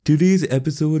Today's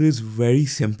episode is very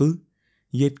simple,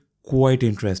 yet quite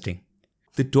interesting.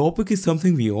 The topic is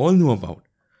something we all know about,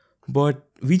 but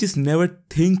we just never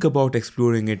think about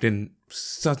exploring it in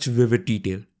such vivid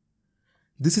detail.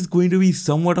 This is going to be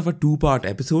somewhat of a two-part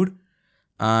episode,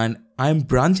 and I'm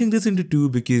branching this into two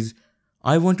because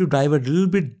I want to dive a little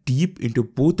bit deep into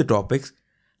both the topics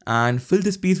and fill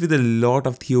the space with a lot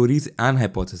of theories and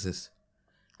hypotheses.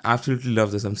 Absolutely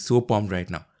love this. I'm so pumped right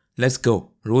now. Let's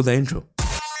go. Roll the intro.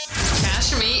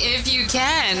 Cash me if you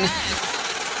can.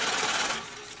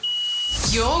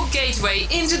 Your gateway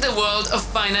into the world of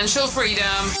financial freedom.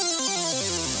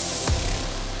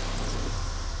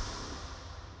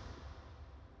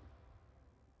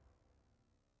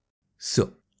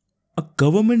 So, a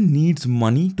government needs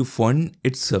money to fund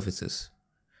its services,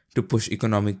 to push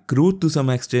economic growth to some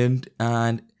extent,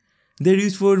 and they're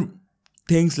used for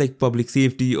things like public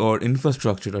safety or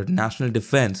infrastructure or national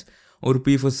defense, or to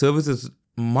pay for services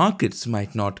markets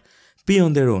might not pay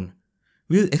on their own.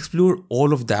 We'll explore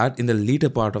all of that in the later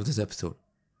part of this episode.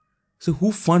 So,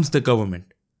 who funds the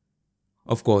government?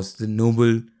 Of course, the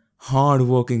noble,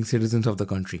 hard-working citizens of the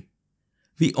country.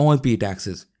 We all pay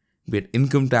taxes, be it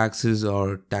income taxes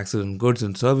or taxes on goods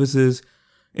and services.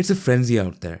 It's a frenzy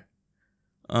out there.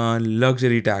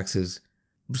 Luxury taxes,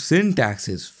 sin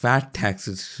taxes, fat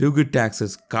taxes, sugar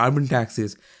taxes, carbon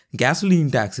taxes, gasoline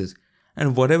taxes,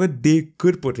 and whatever they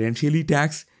could potentially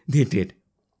tax, they did.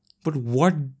 But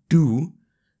what do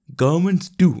governments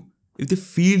do if they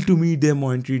fail to meet their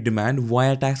monetary demand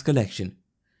via tax collection?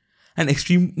 An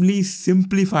extremely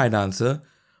simplified answer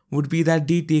would be that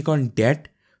they take on debt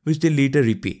which they later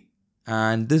repay.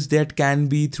 And this debt can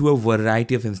be through a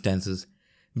variety of instances,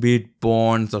 be it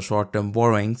bonds or short-term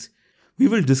borrowings. We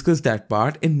will discuss that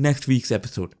part in next week's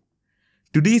episode.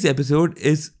 Today's episode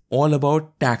is all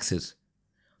about taxes.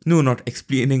 No, not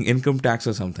explaining income tax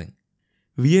or something.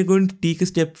 We are going to take a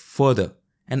step further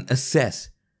and assess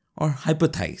or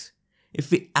hypothesize if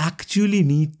we actually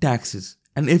need taxes,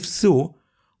 and if so,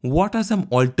 what are some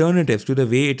alternatives to the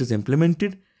way it is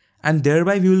implemented, and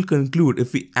thereby we will conclude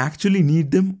if we actually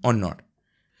need them or not.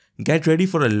 Get ready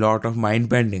for a lot of mind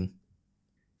bending.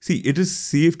 See, it is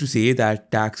safe to say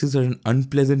that taxes are an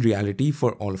unpleasant reality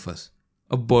for all of us,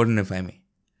 a burden if I may.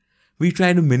 We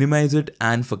try to minimize it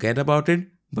and forget about it,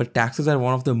 but taxes are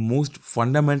one of the most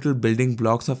fundamental building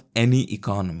blocks of any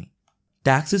economy.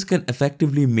 Taxes can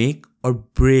effectively make or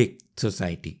break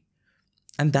society.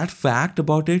 And that fact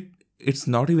about it, it's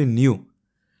not even new.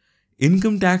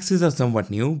 Income taxes are somewhat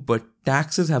new, but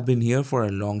taxes have been here for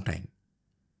a long time.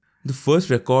 The first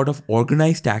record of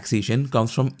organized taxation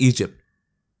comes from Egypt,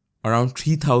 around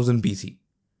 3000 BC.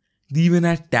 They even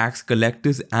had tax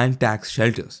collectors and tax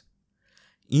shelters.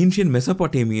 Ancient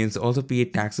Mesopotamians also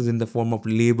paid taxes in the form of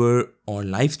labor or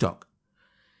livestock.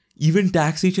 Even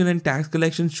taxation and tax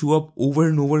collection show up over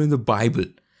and over in the Bible,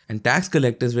 and tax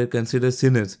collectors were considered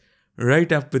sinners, right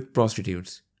up with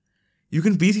prostitutes. You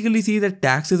can basically see that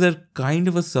taxes are kind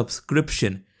of a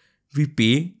subscription we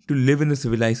pay to live in a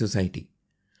civilized society.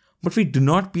 But we do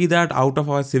not pay that out of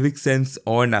our civic sense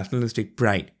or nationalistic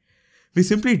pride. We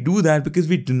simply do that because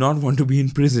we do not want to be in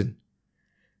prison.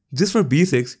 Just for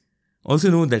basics,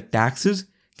 also know that taxes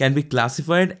can be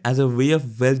classified as a way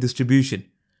of wealth distribution,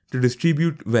 to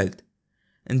distribute wealth.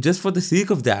 And just for the sake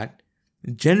of that,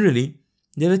 generally,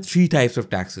 there are three types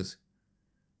of taxes: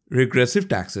 regressive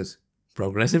taxes,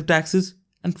 progressive taxes,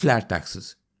 and flat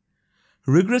taxes.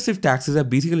 Regressive taxes are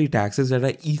basically taxes that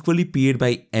are equally paid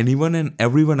by anyone and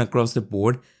everyone across the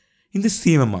board in the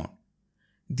same amount.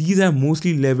 These are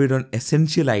mostly levied on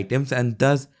essential items and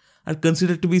thus are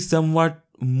considered to be somewhat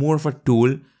more of a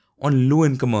toll on low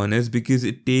income earners because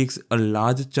it takes a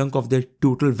larger chunk of their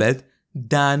total wealth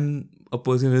than a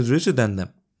person who is richer than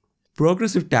them.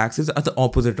 Progressive taxes are the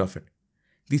opposite of it.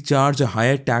 They charge a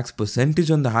higher tax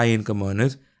percentage on the high income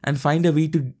earners and find a way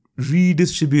to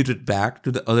redistribute it back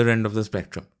to the other end of the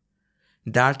spectrum.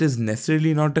 That is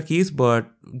necessarily not the case,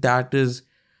 but that is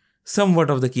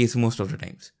somewhat of the case most of the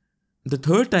times. The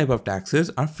third type of taxes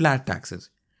are flat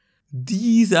taxes.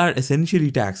 These are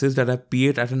essentially taxes that are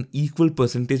paid at an equal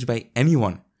percentage by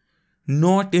anyone,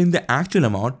 not in the actual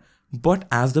amount, but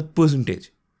as the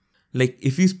percentage. Like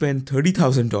if you spend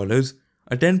 $30,000,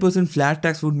 a 10% flat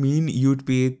tax would mean you'd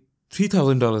pay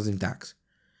 $3,000 in tax.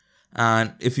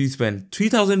 And if you spend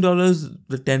 $3,000,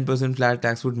 the 10% flat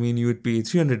tax would mean you would pay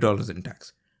 $300 in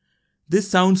tax. This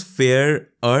sounds fairer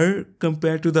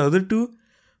compared to the other two,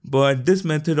 but this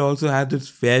method also has its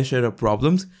fair share of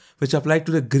problems which apply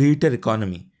to the greater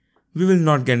economy. We will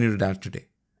not get into that today.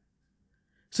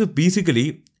 So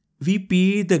basically, we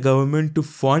pay the government to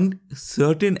fund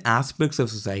certain aspects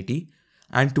of society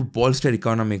and to bolster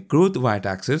economic growth via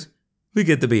taxes, we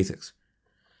get the basics.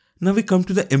 Now we come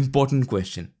to the important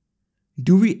question.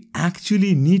 Do we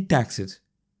actually need taxes?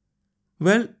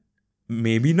 Well,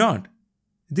 maybe not.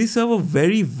 They serve a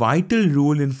very vital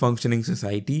role in functioning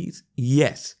societies,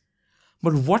 yes.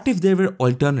 But what if there were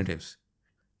alternatives?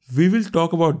 We will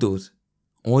talk about those,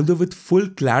 although with full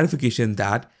clarification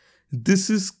that this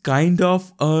is kind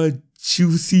of a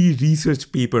juicy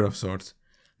research paper of sorts,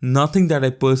 nothing that I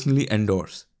personally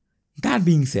endorse. That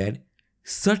being said,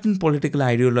 certain political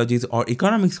ideologies or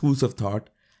economic schools of thought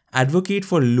advocate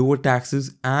for lower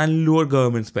taxes and lower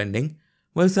government spending,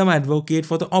 while some advocate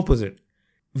for the opposite.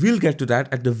 We'll get to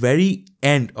that at the very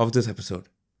end of this episode,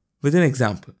 with an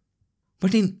example.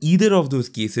 But in either of those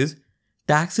cases,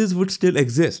 taxes would still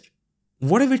exist.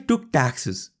 What if we took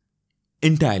taxes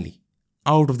entirely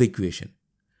out of the equation?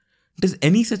 Does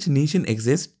any such nation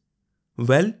exist?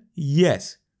 Well,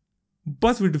 yes,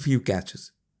 but with a few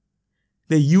catches.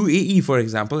 The UAE, for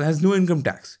example, has no income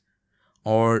tax.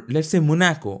 Or let's say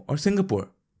Monaco or Singapore.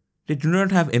 They do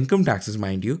not have income taxes,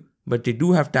 mind you, but they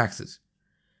do have taxes.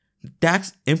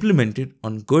 Tax implemented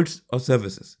on goods or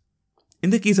services. In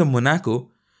the case of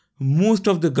Monaco, most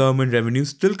of the government revenues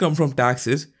still come from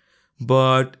taxes,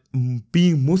 but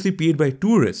being mostly paid by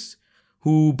tourists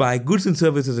who buy goods and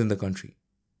services in the country.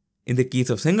 In the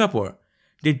case of Singapore,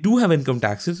 they do have income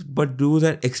taxes, but those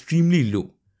are extremely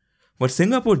low. What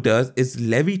Singapore does is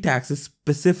levy taxes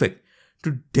specific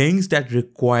to things that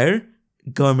require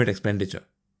government expenditure.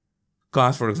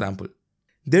 Cars, for example.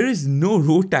 There is no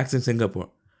road tax in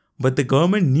Singapore, but the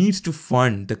government needs to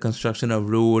fund the construction of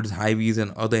roads, highways,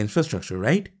 and other infrastructure,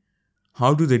 right?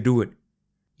 How do they do it?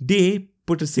 They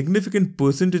put a significant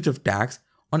percentage of tax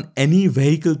on any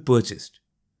vehicle purchased.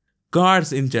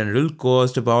 Cars in general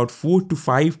cost about 4 to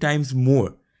 5 times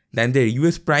more than their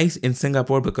US price in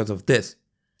Singapore because of this,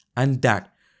 and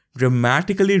that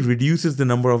dramatically reduces the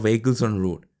number of vehicles on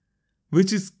road,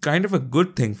 which is kind of a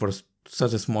good thing for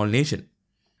such a small nation.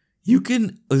 You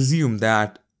can assume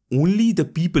that only the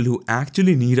people who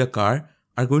actually need a car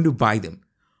are going to buy them,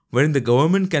 wherein the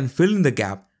government can fill in the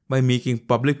gap by making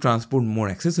public transport more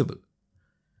accessible.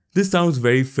 This sounds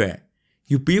very fair.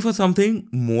 You pay for something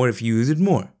more if you use it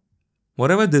more.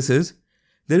 Whatever this is,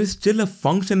 there is still a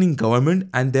functioning government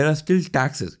and there are still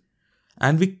taxes.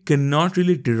 And we cannot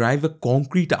really derive a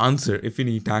concrete answer if we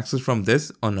need taxes from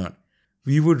this or not.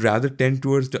 We would rather tend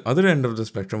towards the other end of the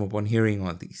spectrum upon hearing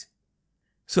all these.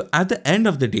 So at the end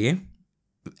of the day,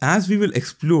 as we will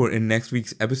explore in next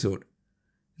week's episode,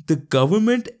 the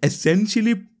government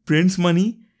essentially prints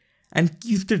money and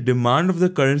keeps the demand of the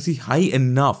currency high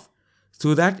enough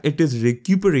so that it is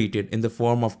recuperated in the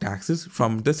form of taxes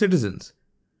from the citizens.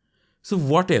 So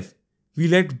what if we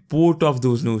let both of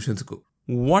those notions go?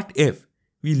 What if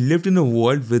we lived in a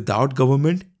world without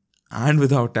government and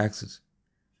without taxes?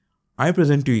 I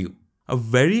present to you a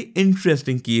very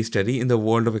interesting case study in the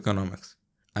world of economics: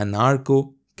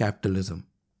 anarcho-capitalism.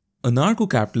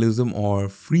 Anarcho-capitalism or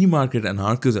free market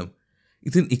anarchism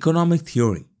is an economic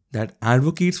theory that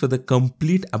advocates for the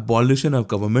complete abolition of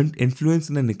government influence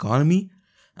in an economy,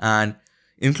 and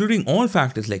including all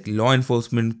factors like law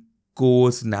enforcement,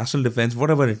 courts, national defense,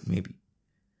 whatever it may be.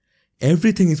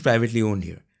 Everything is privately owned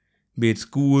here, be it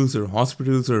schools or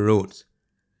hospitals or roads.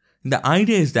 The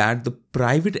idea is that the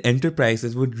private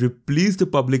enterprises would replace the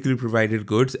publicly provided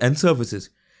goods and services,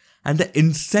 and the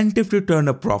incentive to turn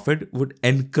a profit would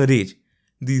encourage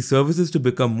these services to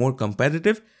become more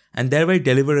competitive and thereby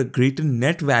deliver a greater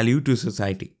net value to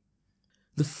society.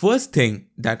 The first thing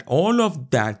that all of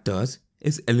that does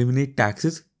is eliminate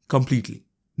taxes completely.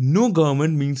 No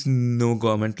government means no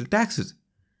governmental taxes.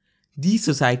 These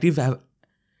societies have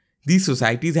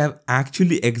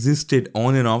actually existed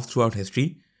on and off throughout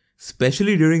history,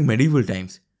 especially during medieval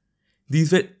times.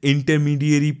 These were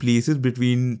intermediary places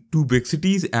between two big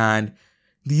cities, and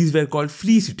these were called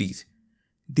free cities.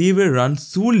 They were run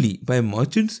solely by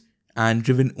merchants and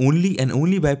driven only and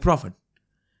only by profit.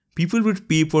 People would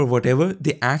pay for whatever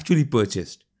they actually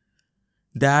purchased.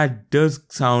 That does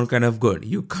sound kind of good,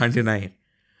 you can't deny it.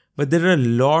 But there are a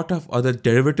lot of other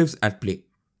derivatives at play.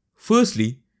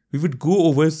 Firstly, we would go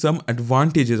over some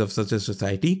advantages of such a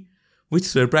society, which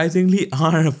surprisingly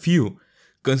are a few,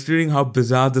 considering how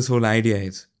bizarre this whole idea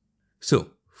is.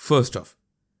 So, first off,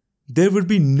 there would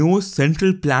be no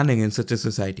central planning in such a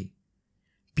society.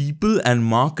 People and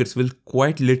markets will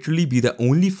quite literally be the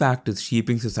only factors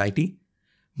shaping society,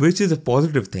 which is a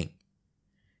positive thing.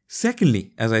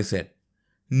 Secondly, as I said,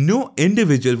 no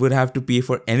individual would have to pay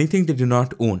for anything they do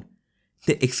not own.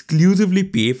 They exclusively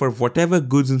pay for whatever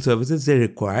goods and services they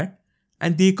require,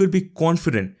 and they could be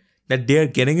confident that they are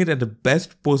getting it at the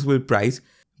best possible price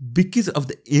because of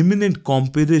the imminent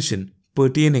competition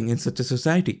pertaining in such a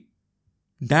society.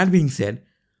 That being said,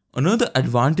 another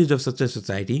advantage of such a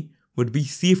society would be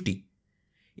safety.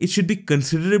 It should be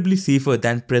considerably safer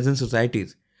than present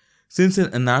societies, since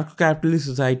an anarcho-capitalist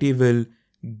society will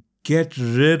get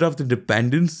rid of the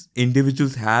dependence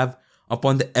individuals have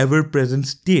upon the ever-present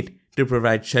state to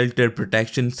provide shelter,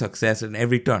 protection, success in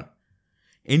every turn.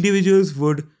 Individuals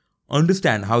would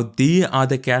understand how they are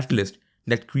the catalyst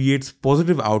that creates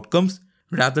positive outcomes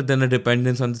rather than a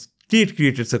dependence on the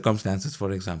state-created circumstances,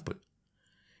 for example.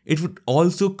 It would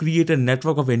also create a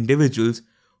network of individuals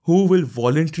who will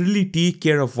voluntarily take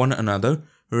care of one another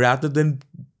rather than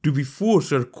to be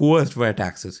forced or coerced via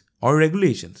taxes or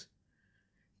regulations.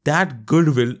 That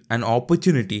goodwill and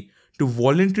opportunity to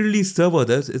voluntarily serve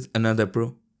others is another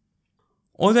pro.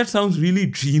 All that sounds really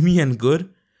dreamy and good,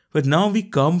 but now we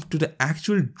come to the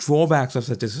actual drawbacks of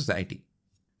such a society.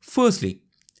 Firstly,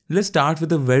 let's start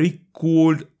with a very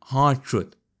cold, hard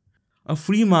truth. A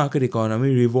free market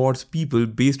economy rewards people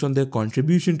based on their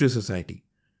contribution to society.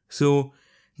 So,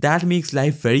 that makes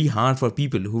life very hard for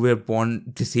people who were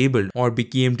born disabled or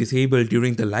became disabled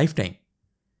during their lifetime.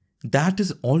 That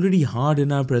is already hard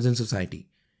in our present society.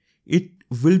 It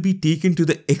will be taken to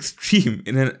the extreme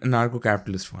in an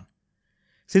anarcho-capitalist one.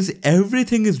 Since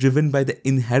everything is driven by the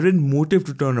inherent motive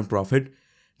to turn a profit,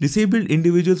 disabled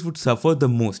individuals would suffer the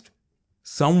most.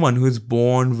 Someone who is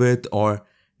born with or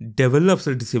develops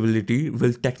a disability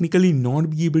will technically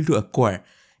not be able to acquire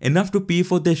enough to pay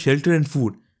for their shelter and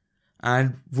food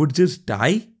and would just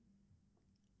die?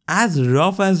 As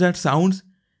rough as that sounds,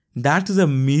 that is a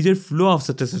major flaw of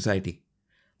such a society.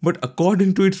 But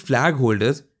according to its flag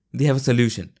holders, they have a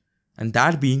solution, and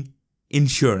that being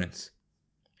insurance.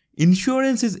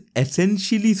 Insurance is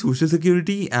essentially social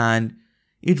security, and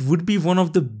it would be one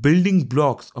of the building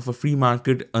blocks of a free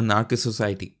market anarchist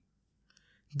society.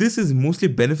 This is mostly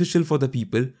beneficial for the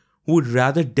people who would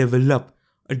rather develop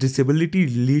a disability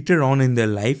later on in their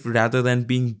life rather than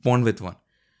being born with one.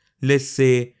 Let's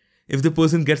say if the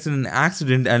person gets in an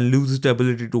accident and loses the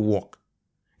ability to walk.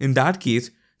 In that case,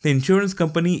 the insurance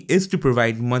company is to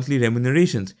provide monthly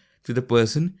remunerations to the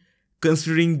person,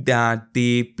 considering that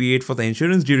they paid for the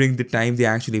insurance during the time they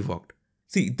actually worked.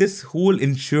 See, this whole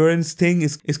insurance thing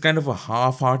is kind of a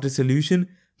half-hearted solution,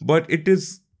 but it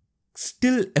is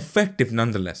still effective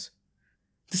nonetheless.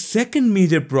 The second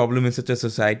major problem in such a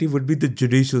society would be the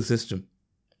judicial system.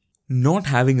 Not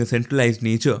having a centralized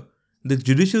nature, the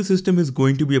judicial system is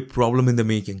going to be a problem in the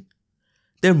making.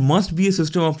 There must be a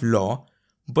system of law,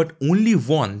 but only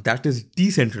one that is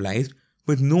decentralized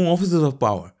with no offices of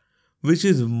power, which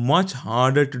is much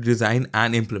harder to design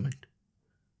and implement.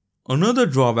 Another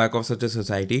drawback of such a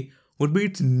society would be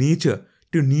its nature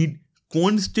to need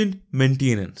constant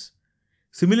maintenance.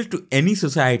 Similar to any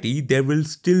society, there will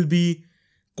still be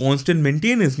constant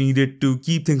maintenance needed to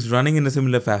keep things running in a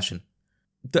similar fashion.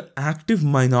 The active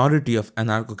minority of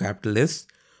anarcho-capitalists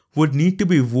would need to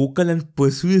be vocal and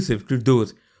persuasive to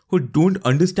those who don't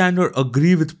understand or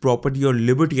agree with property or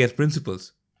liberty as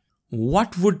principles.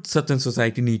 What would such a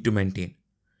society need to maintain?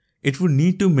 It would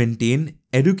need to maintain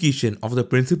education of the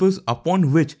principles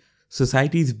upon which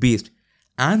society is based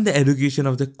and the education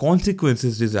of the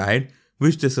consequences desired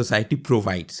which the society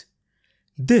provides.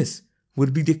 This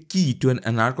would be the key to an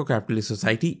anarcho-capitalist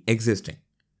society existing.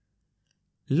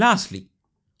 Lastly,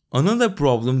 another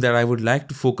problem that I would like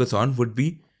to focus on would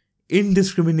be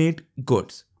indiscriminate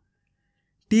goods.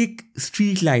 Take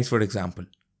street lights for example.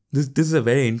 This is a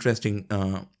very interesting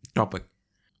topic.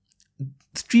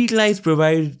 Street lights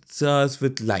provides us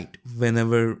with light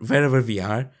wherever we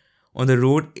are on the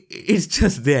road. It's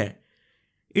just there.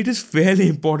 It is fairly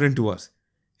important to us.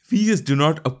 We just do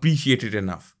not appreciate it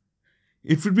enough.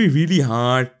 It would be really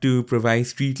hard to provide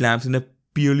street lamps in a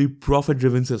purely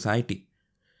profit-driven society.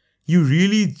 You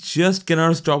really just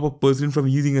cannot stop a person from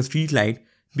using a street light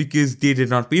because they did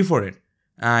not pay for it.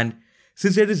 And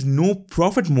since there is no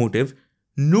profit motive,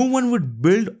 no one would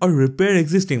build or repair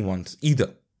existing ones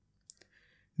either.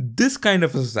 This kind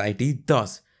of a society,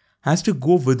 thus, has to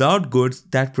go without goods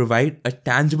that provide a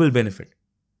tangible benefit.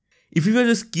 If we were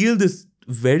to scale this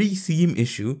very same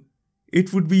issue,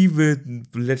 it would be with,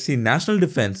 let's say, national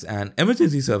defense and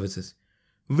emergency services,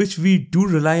 which we do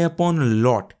rely upon a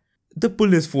lot. The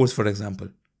police force, for example.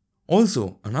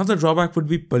 Also, another drawback would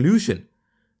be pollution.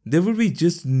 There would be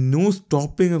just no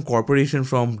stopping a corporation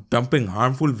from dumping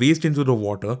harmful waste into the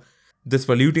water, thus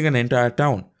polluting an entire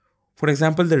town. For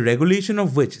example, the regulation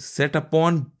of which set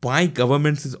upon by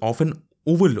governments is often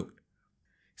overlooked.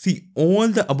 See, all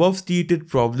the above stated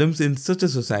problems in such a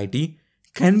society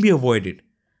can be avoided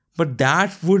But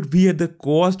that would be at the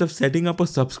cost of setting up a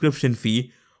subscription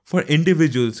fee for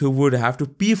individuals who would have to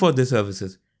pay for their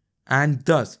services. And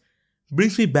thus,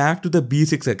 brings me back to the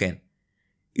basics again.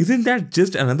 Isn't that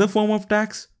just another form of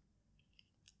tax?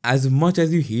 As much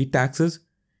as you hate taxes,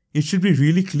 it should be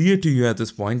really clear to you at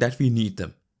this point that we need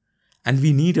them. And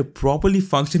we need a properly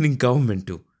functioning government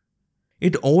too.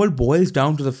 It all boils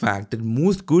down to the fact that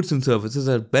most goods and services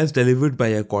are best delivered by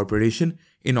a corporation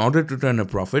in order to turn a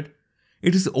profit.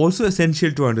 It is also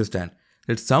essential to understand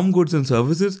that some goods and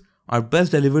services are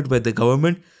best delivered by the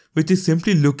government, which is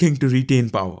simply looking to retain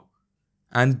power.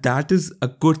 And that is a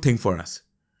good thing for us.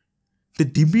 The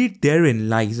debate therein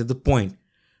lies at the point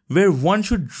where one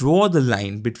should draw the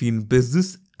line between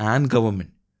business and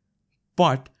government.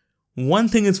 But one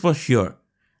thing is for sure,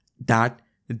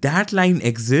 that line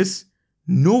exists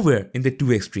nowhere in the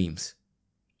two extremes.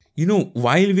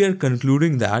 While we are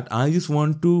concluding that, I just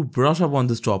want to brush up on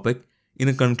this topic in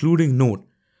a concluding note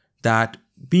that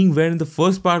being where in the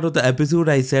first part of the episode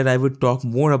I said I would talk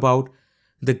more about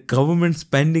the government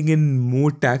spending in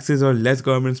more taxes or less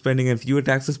government spending and fewer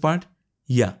taxes part.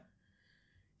 Yeah.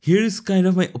 Here is kind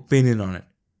of my opinion on it.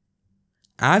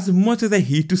 As much as I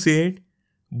hate to say it,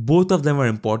 both of them are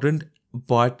important,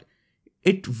 but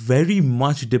it very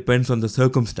much depends on the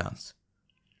circumstance.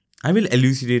 I will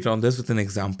elucidate on this with an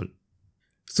example.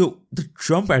 So, the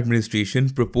Trump administration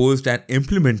proposed and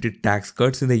implemented tax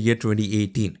cuts in the year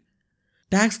 2018.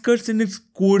 Tax cuts in its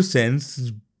core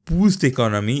sense boost the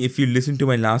economy if you listen to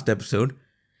my last episode,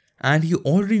 and you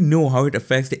already know how it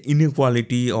affects the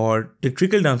inequality or the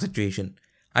trickle-down situation.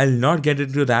 I'll not get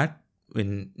into that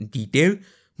in detail,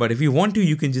 but if you want to,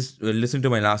 you can just listen to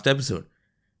my last episode.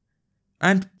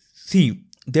 And see,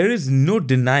 there is no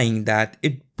denying that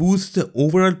it boosts the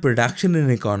overall production in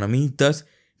the economy, thus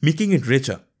making it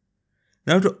richer.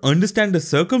 Now, to understand the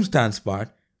circumstance part,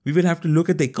 we will have to look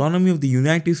at the economy of the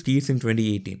United States in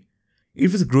 2018.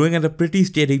 It was growing at a pretty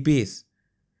steady pace,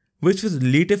 which was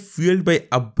later fueled by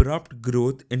abrupt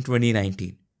growth in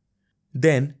 2019.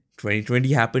 Then,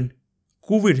 2020 happened,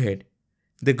 COVID hit,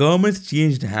 the governments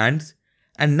changed hands,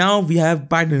 and now we have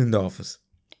Biden in the office.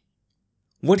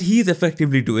 What he is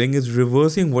effectively doing is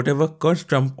reversing whatever cuts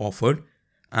Trump offered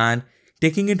and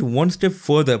taking it one step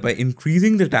further by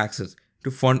increasing the taxes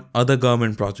to fund other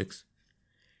government projects.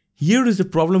 Here is the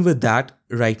problem with that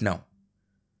right now.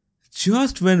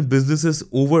 Just when businesses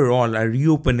overall are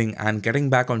reopening and getting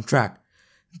back on track,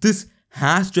 this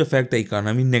has to affect the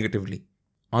economy negatively.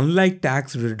 Unlike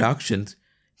tax reductions,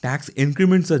 tax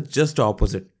increments are just the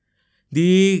opposite.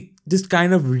 They just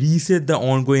kind of reset the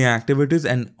ongoing activities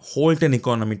and halt an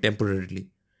economy temporarily.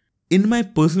 In my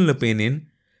personal opinion,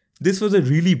 this was a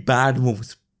really bad move,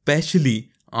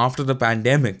 especially after the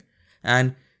pandemic,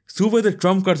 and so were the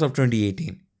Trump cuts of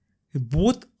 2018.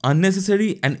 Both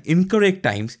unnecessary and incorrect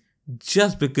times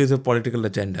just because of political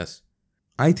agendas.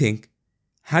 I think,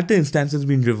 had the instances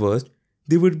been reversed,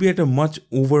 they would be at a much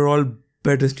overall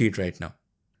better state right now.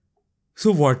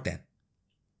 So what then?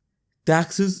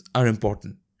 Taxes are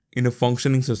important in a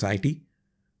functioning society.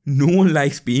 No one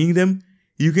likes paying them.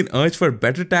 You can urge for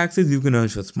better taxes, you can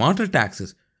urge for smarter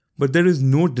taxes, but there is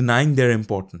no denying they're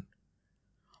important.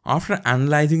 After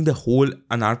analyzing the whole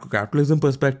anarcho-capitalism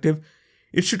perspective,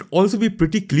 it should also be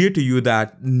pretty clear to you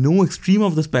that no extreme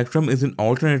of the spectrum is an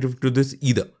alternative to this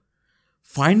either.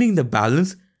 Finding the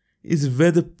balance is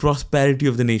where the prosperity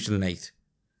of the nation lies.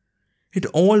 It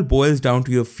all boils down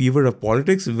to your favor of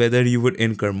politics, whether you would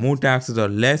incur more taxes or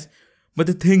less, but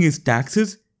the thing is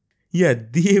taxes, yeah,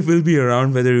 they will be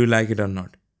around whether you like it or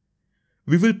not.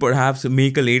 We will perhaps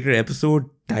make a later episode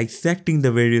dissecting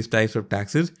the various types of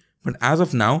taxes, but as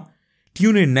of now,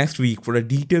 tune in next week for a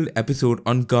detailed episode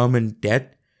on government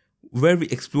debt, where we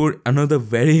explore another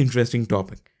very interesting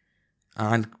topic,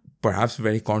 and perhaps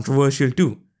very controversial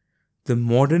too, the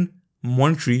modern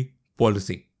monetary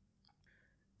policy.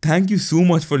 Thank you so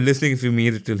much for listening if you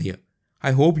made it till here.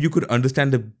 I hope you could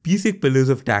understand the basic pillars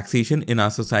of taxation in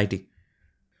our society.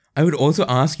 I would also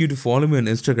ask you to follow me on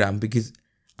Instagram because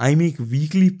I make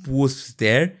weekly posts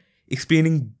there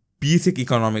explaining basic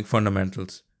economic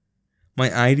fundamentals. My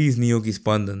ID is Neogi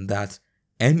Spandan, that's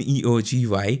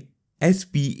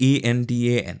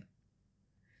NEOGYSPANDAN.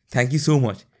 Thank you so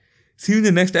much. See you in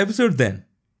the next episode then.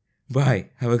 Bye.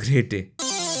 Have a great day.